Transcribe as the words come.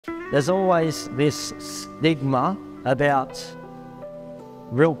There's always this stigma about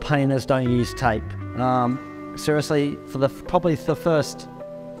real painters don't use tape. Seriously, for probably the first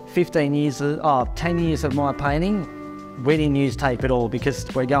 10 years of my painting, we didn't use tape at all because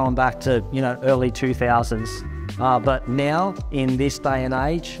we're going back to, early 2000s. But now, in this day and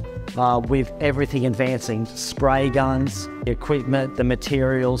age, with everything advancing, spray guns, equipment, the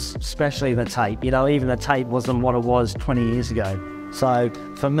materials, especially the tape, even the tape wasn't what it was 20 years ago. So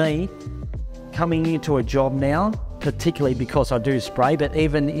for me, coming into a job now, particularly because I do spray, but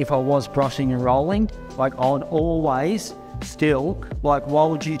even if I was brushing and rolling, I'd always still, why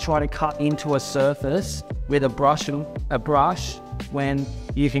would you try to cut into a surface with a brush when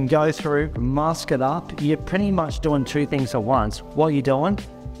you can go through, mask it up? You're pretty much doing two things at once. What you're doing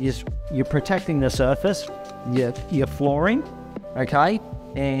is you're protecting the surface, your flooring, okay,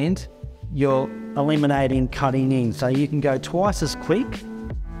 and you're eliminating cutting in. So you can go twice as quick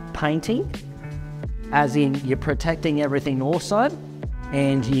painting, as in you're protecting everything also,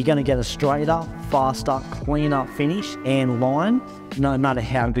 and you're going to get a straighter, faster, cleaner finish and line, no matter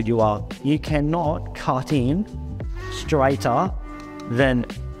how good you are. You cannot cut in straighter than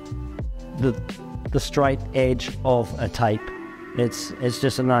the straight edge of a tape. It's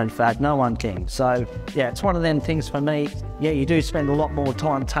just a known fact, no one can. So yeah, it's one of them things for me. Yeah, you do spend a lot more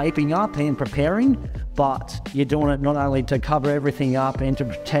time taping up and preparing, but you're doing it not only to cover everything up and to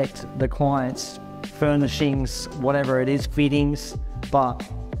protect the client's furnishings, whatever it is, fittings, but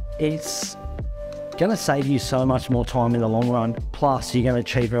it's gonna save you so much more time in the long run. Plus, you're gonna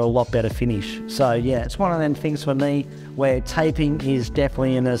achieve a lot better finish. So yeah, it's one of them things for me where taping is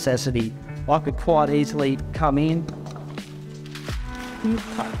definitely a necessity. I could quite easily come in,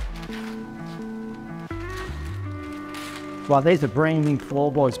 well, these are brand new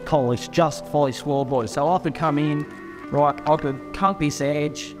floorboards, polished, just polished floorboards. So I could come in, right, I could cut this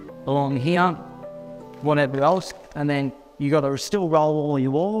edge along here, whatever else, and then you got to still roll all your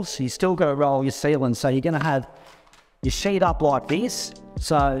walls, you still got to roll your ceiling. So you're going to have your sheet up like this.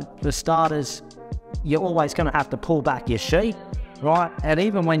 So for starters, you're always going to have to pull back your sheet, right? And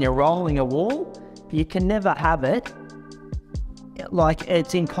even when you're rolling a wall, you can never have it like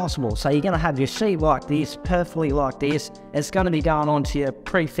it's impossible. So you're going to have your sheet like this, perfectly like this. It's going to be going onto your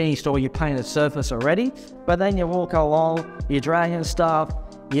pre-finished or your painted surface already. But then you walk along, you're dragging stuff,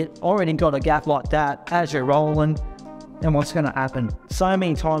 you already got a gap like that as you're rolling. And what's going to happen? So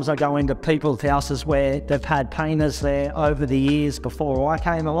many times I go into people's houses where they've had painters there over the years before I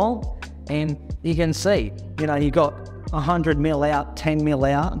came along, and you can see, you got 100 mil out, 10 mil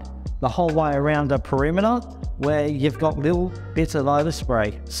out, the whole way around the perimeter, where you've got little bits of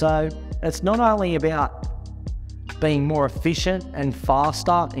overspray. So it's not only about being more efficient and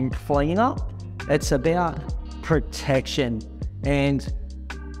faster and cleaner, it's about protection. And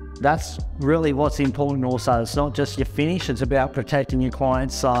that's really what's important also. It's not just your finish, it's about protecting your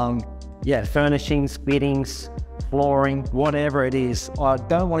clients' furnishings, fittings, flooring, whatever it is. I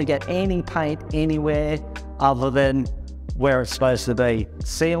don't want to get any paint anywhere other than where it's supposed to be.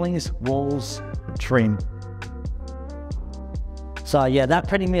 Ceilings, walls, trim. So yeah, that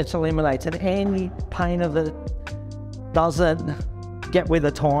pretty much eliminates it. Any painter that doesn't get with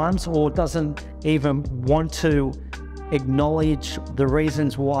the times or doesn't even want to acknowledge the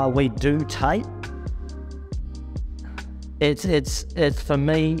reasons why we do tape, it's for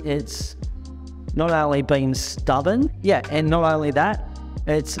me, it's not only being stubborn, and not only that,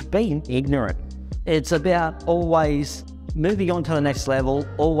 it's being ignorant. It's about always moving on to the next level,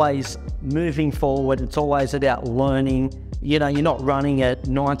 always moving forward. It's always about learning. You're not running a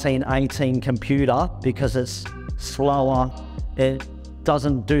 1918 computer because it's slower. It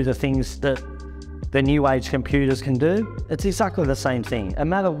doesn't do the things that the new age computers can do. It's exactly the same thing. No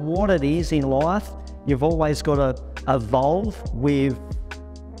matter what it is in life, you've always got to evolve with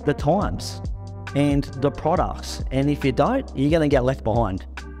the times and the products. And if you don't, you're going to get left behind.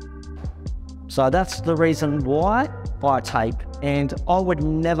 So that's the reason why I tape. And I would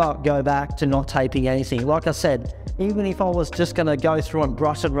never go back to not taping anything. Like I said, even if I was just going to go through and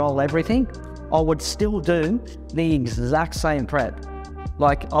brush and roll everything, I would still do the exact same prep.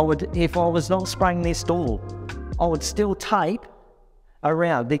 Like I would, if I was not spraying this door, I would still tape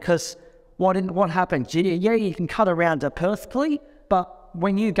around, because what happens? Yeah, you can cut around it perfectly, but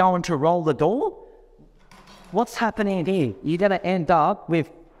when you go in to roll the door, what's happening here? You're going to end up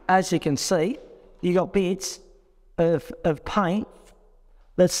with, as you can see, you got bits of paint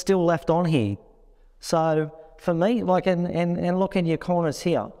that's still left on here. So for me, and look in your corners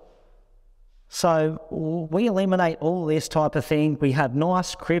here. So we eliminate all this type of thing. We have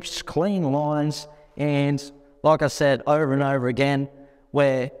nice, crisp, clean lines. And like I said, over and over again,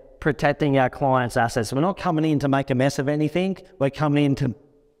 we're protecting our clients' assets. We're not coming in to make a mess of anything. We're coming in to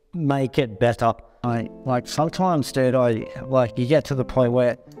make it better. Like sometimes, dude, you get to the point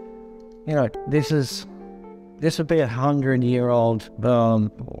where, you know, this would be 100-year-old,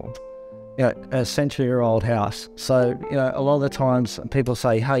 a century-year-old house. So, you know, a lot of the times people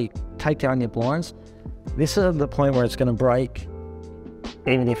say, hey, take down your blinds. This is the point where it's going to break,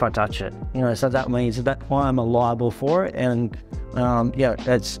 even if I touch it. You know, so that means that I am liable for it. And yeah,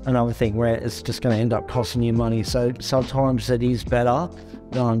 that's another thing where it's just going to end up costing you money. So sometimes it is better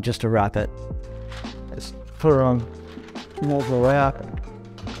just to wrap it. Just put it on more the way up.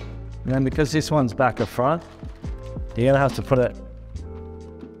 And then because this one's back or front, you're going to have to put it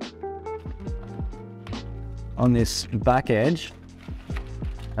on this back edge,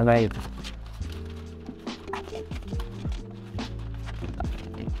 and then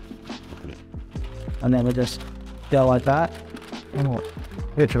we just go like that.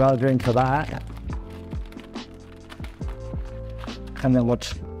 Get your other drink for that, and then we'll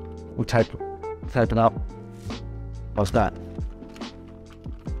tape it up. What's that?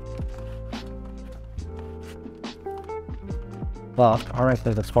 But I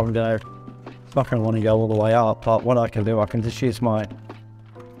reckon that's probably not going to want to go all the way up. But what I can do, I can just use my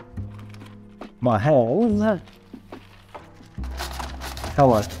hole.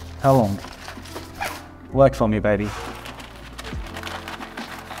 How long? Work for me, baby.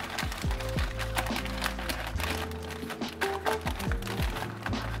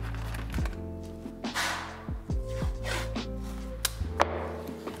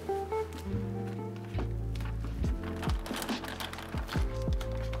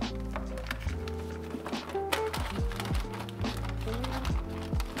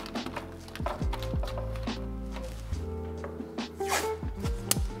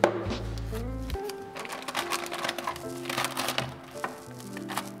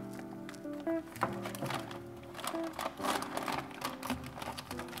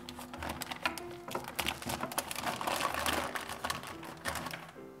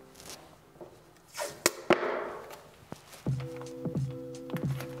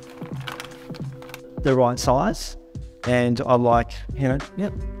 The right size, and I like, you know,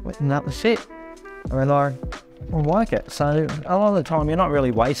 yep, and that was it. I like it. So a lot of the time you're not really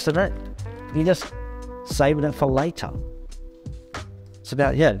wasting it, you're just saving it for later. It's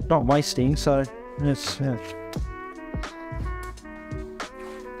about, yeah, not wasting, so it's, yeah.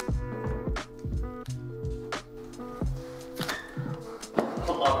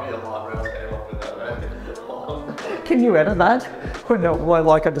 Can you edit that? No,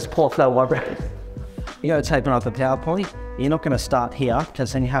 like I just pull off that library. You got to tape it up a PowerPoint. You're not going to start here,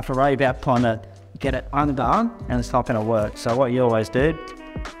 because then you have to worry about trying to get it undone, and it's not going to work. So what you always do,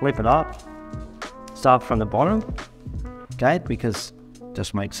 whip it up, start from the bottom, okay, because it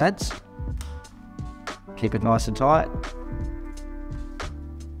just makes sense. Keep it nice and tight.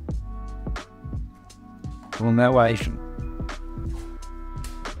 Well, that way.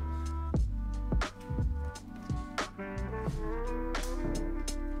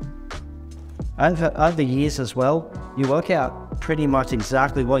 Over the years as well, you work out pretty much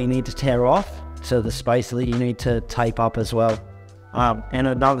exactly what you need to tear off to the space that you need to tape up as well. And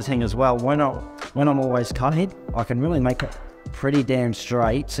another thing as well, when I'm always cutting, I can really make it pretty damn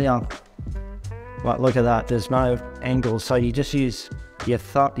straight. See how, like, look at that, there's no angle. So you just use your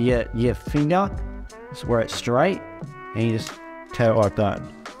finger where it's straight, and you just tear it like that.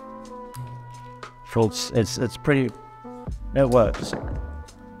 It's pretty, it works.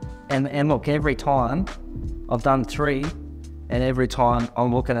 And look, every time I've done 3, and every time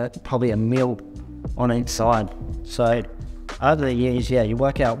I'm looking at probably a mil on each side. So over the years, yeah, you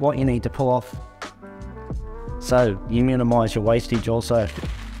work out what you need to pull off, so you minimize your wastage also.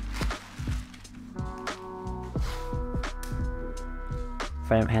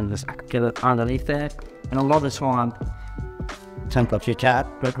 Frame handles, get it underneath there. And a lot of the time, temp up your cat,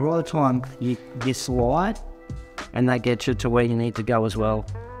 but a lot of the time you slide, and that gets you to where you need to go as well.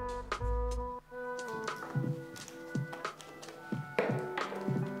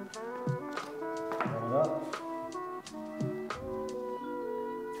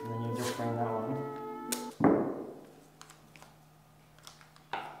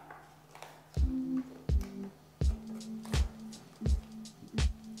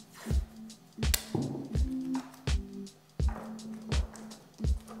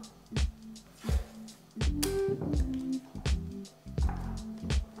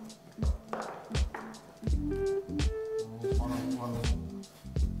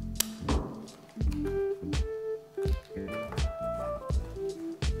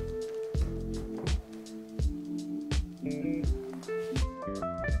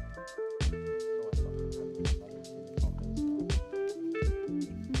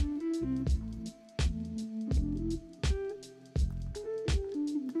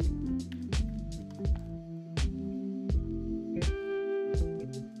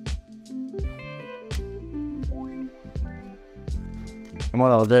 And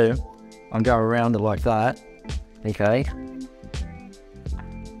what I'll do, I'll go around it like that, okay?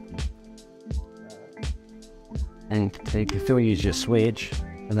 And you can still use your switch,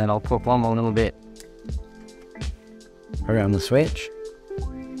 and then I'll put one more little bit around the switch,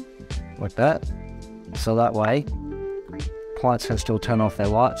 like that. So that way, clients can still turn off their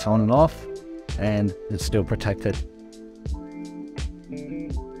lights on and off, and it's still protected.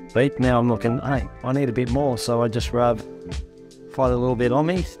 But now I'm looking, hey, I need a bit more, so I just find a little bit on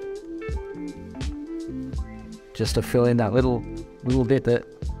me, just to fill in that little bit that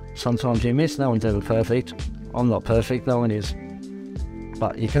sometimes you miss. No one's ever perfect. I'm not perfect, no one is.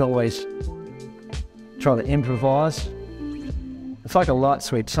 But you can always try to improvise. It's like a light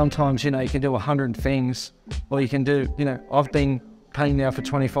switch. Sometimes, you know, you can do 100 things, or you can do, you know, I've been painting now for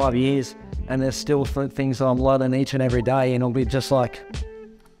 25 years, and there's still things that I'm learning each and every day, and it'll be just like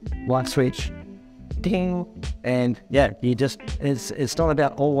light switch, ding, and yeah, it's not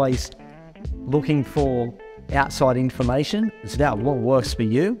about always looking for outside information. It's about what works for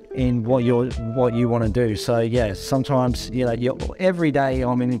you and what you want to do. So yeah, sometimes, you know, every day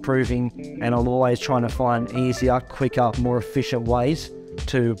I'm improving, and I'm always trying to find easier, quicker, more efficient ways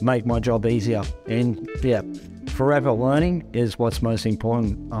to make my job easier. And yeah, forever learning is what's most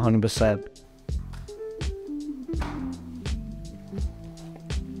important, 100%.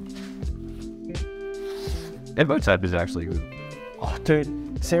 Renovate tape is actually good. Oh,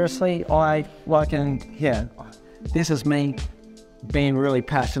 dude, seriously, this is me being really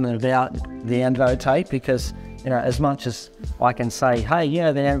passionate about the Renovate tape, because, you know, as much as I can say, hey,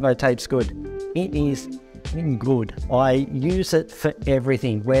 yeah, the Renovate tape's good, it is good. I use it for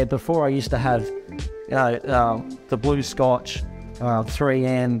everything. Where before I used to have, you know, the blue Scotch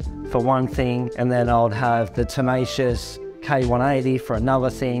 3N for one thing, and then I would have the Tenacious K180 for another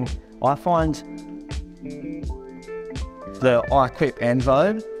thing. I find the iQuip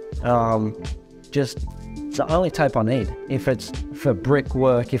Envo, just the only tape I need. If it's for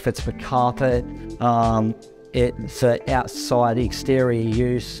brickwork, if it's for carpet, it's for outside exterior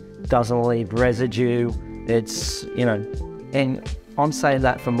use, doesn't leave residue. It's, you know, and I'm saying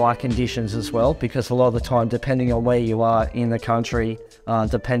that for my conditions as well, because a lot of the time, depending on where you are in the country,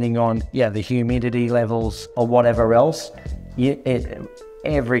 depending on, yeah, the humidity levels or whatever else,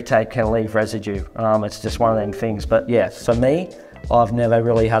 every tape can leave residue. It's just one of them things. But yeah, for me, I've never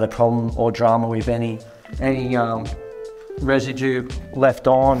really had a problem or drama with any residue left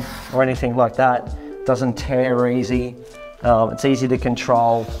on or anything like that. Doesn't tear easy. It's easy to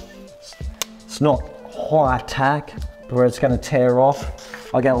control. It's not high tack where it's going to tear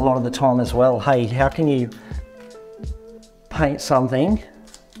off. I get a lot of the time as well, hey, how can you paint something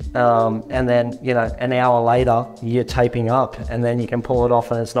and then, you know, an hour later you're taping up, and then you can pull it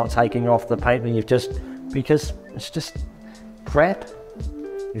off and it's not taking off the paint that you've just, because it's just prep.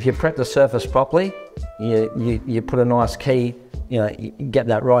 If you prep the surface properly, you put a nice key, you know, you get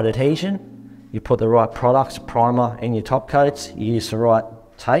that right adhesion, you put the right products, primer in your top coats, you use the right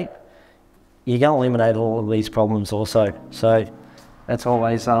tape, you're going to eliminate all of these problems also. So that's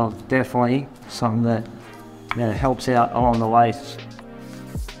always definitely something that, you know, helps out along the way.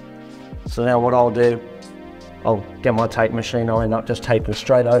 So now what I'll do, I'll get my tape machine, I'll end up just taping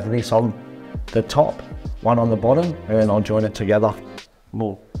straight over this on the top, one on the bottom, and then I'll join it together.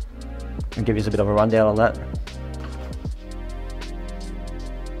 I'll give you a bit of a rundown on that.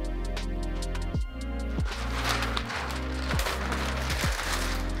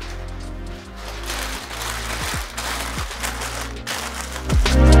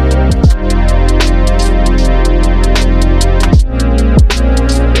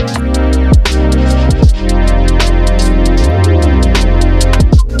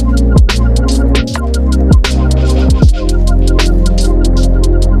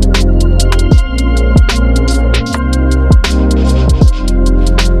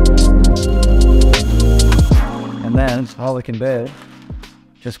 All we can do,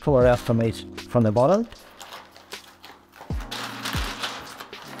 just pull it out from the bottom,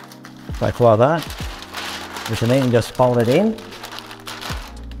 like that. We can then just fold it in,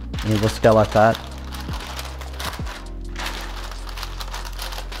 and you just go like that.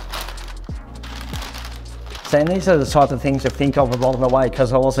 So these are the type of things to think of along the way,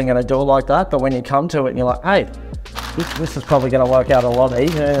 because I wasn't going to do it like that, but when you come to it and you're like, hey, this is probably going to work out a lot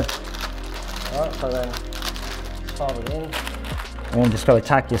easier. All right, so then fold it in, and then just got to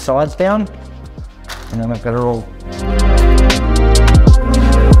tack your sides down, and then I've got it all.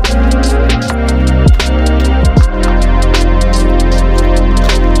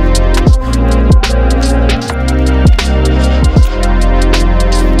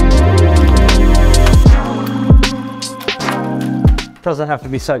 doesn't have to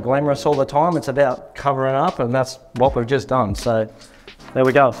be so glamorous all the time. It's about covering up, and that's what we've just done. So there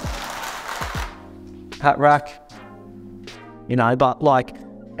we go. Pat rack, you know, but like,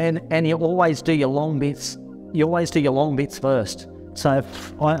 and you always do your long bits. You always do your long bits first. So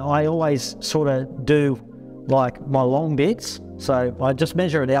I always sort of do like my long bits. So I just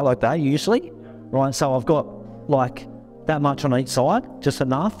measure it out like that usually, right? So I've got like that much on each side, just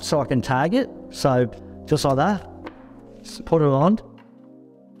enough so I can tag it. So just like that, just put it on.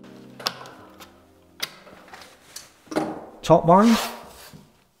 Top one.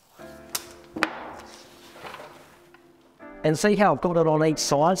 And see how I've got it on each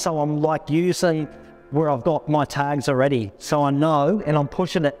side? So I'm like using where I've got my tags already. So I know, and I'm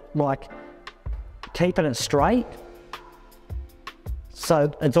pushing it like, keeping it straight.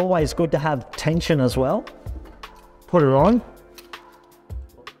 So it's always good to have tension as well. Put it on.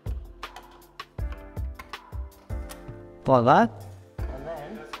 Like that. And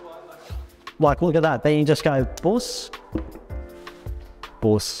then, like, look at that. Then you just go, boss.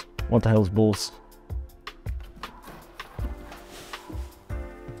 Boss. What the hell's boss?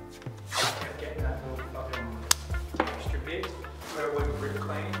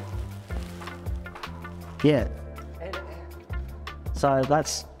 Yeah. So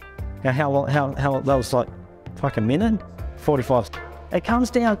that's how that was like fucking minute, 45. It comes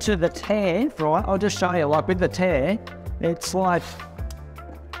down to the tear, right? I'll just show you, like with the tear, it's like,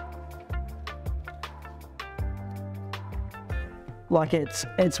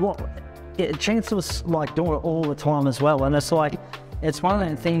 it's what, Chancellor's like doing it all the time as well. And it's like, it's one of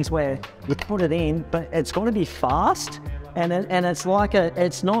the things where you put it in, but it's got to be fast. And it's like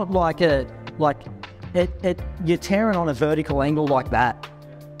it's not like you're tearing on a vertical angle like that,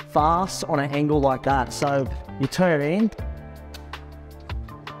 fast on an angle like that. So you turn it in,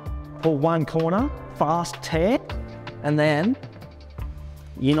 pull one corner, fast tear, and then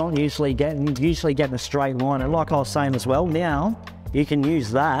you're not usually getting a straight line. And like I was saying as well, now you can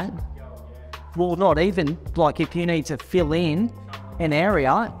use that. Well, not even like if you need to fill in an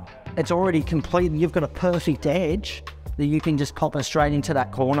area, it's already complete. You've got a perfect edge that you can just pop it straight into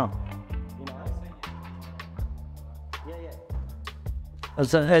that corner.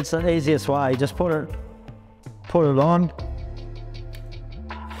 It's the easiest way. Just put it on.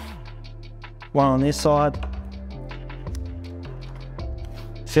 One on this side.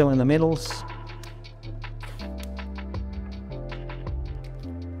 Fill in the middles.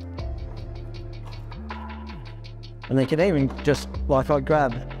 And they can even just, like I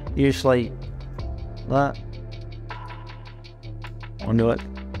grab usually that. Onto it.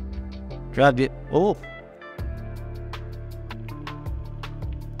 Grab it. Oh.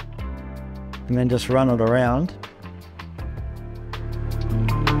 And then just run it around.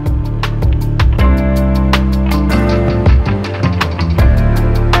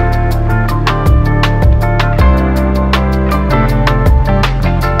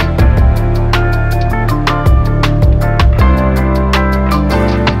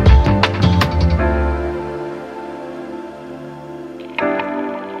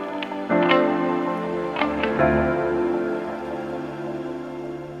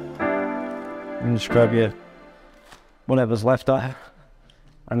 And just grab your whatever's left over,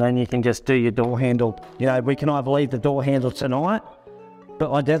 and then you can just do your door handle. You know, we can either leave the door handle tonight,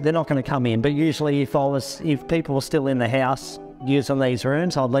 but they're not going to come in. But usually if people were still in the house using these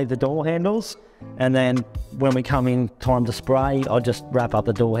rooms, I'd leave the door handles, and then when we come in time to spray, I'd just wrap up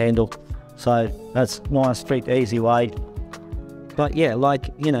the door handle. So that's a nice, quick, easy way. But yeah,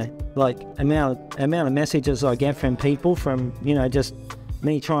 like, you know, like amount of messages I get from people from, you know, just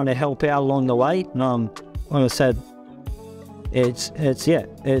me trying to help out along the way. Like I said, it's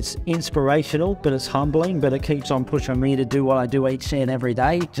inspirational, but it's humbling, but it keeps on pushing me to do what I do each and every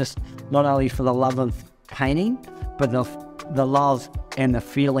day, just not only for the love of painting, but the love and the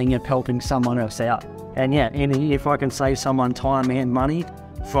feeling of helping someone else out. And yeah, if I can save someone time and money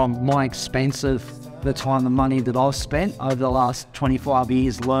from my expensive, the time and money that I've spent over the last 25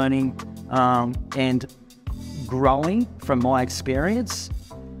 years learning and growing from my experience,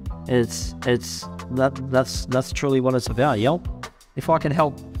 that's truly what it's about. Yep. If I can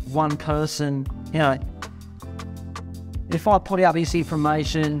help one person, you know, if I put out this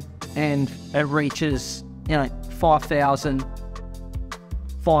information and it reaches, you know,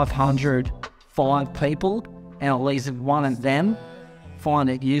 5,505 people, and at least one of them find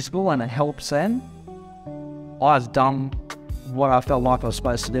it useful and it helps them, I've done what I felt like I was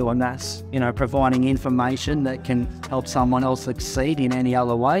supposed to do, and that's, you know, providing information that can help someone else succeed in any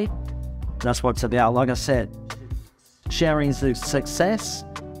other way. That's what it's about. Like I said, sharing the success,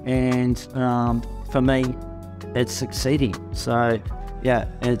 and for me, it's succeeding. So yeah,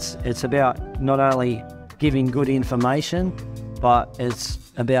 it's about not only giving good information, but it's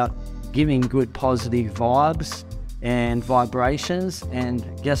about giving good positive vibes and vibrations, and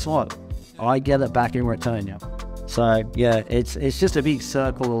guess what? I get it back in return. Yeah. So yeah, it's just a big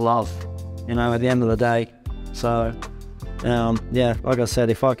circle of love, you know, at the end of the day. So yeah, like I said,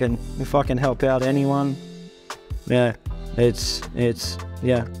 if I can help out anyone, yeah, it's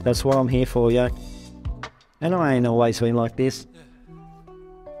yeah, that's what I'm here for. Yeah. And I ain't always been like this,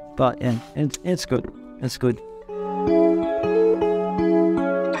 but yeah, it's good. It's good.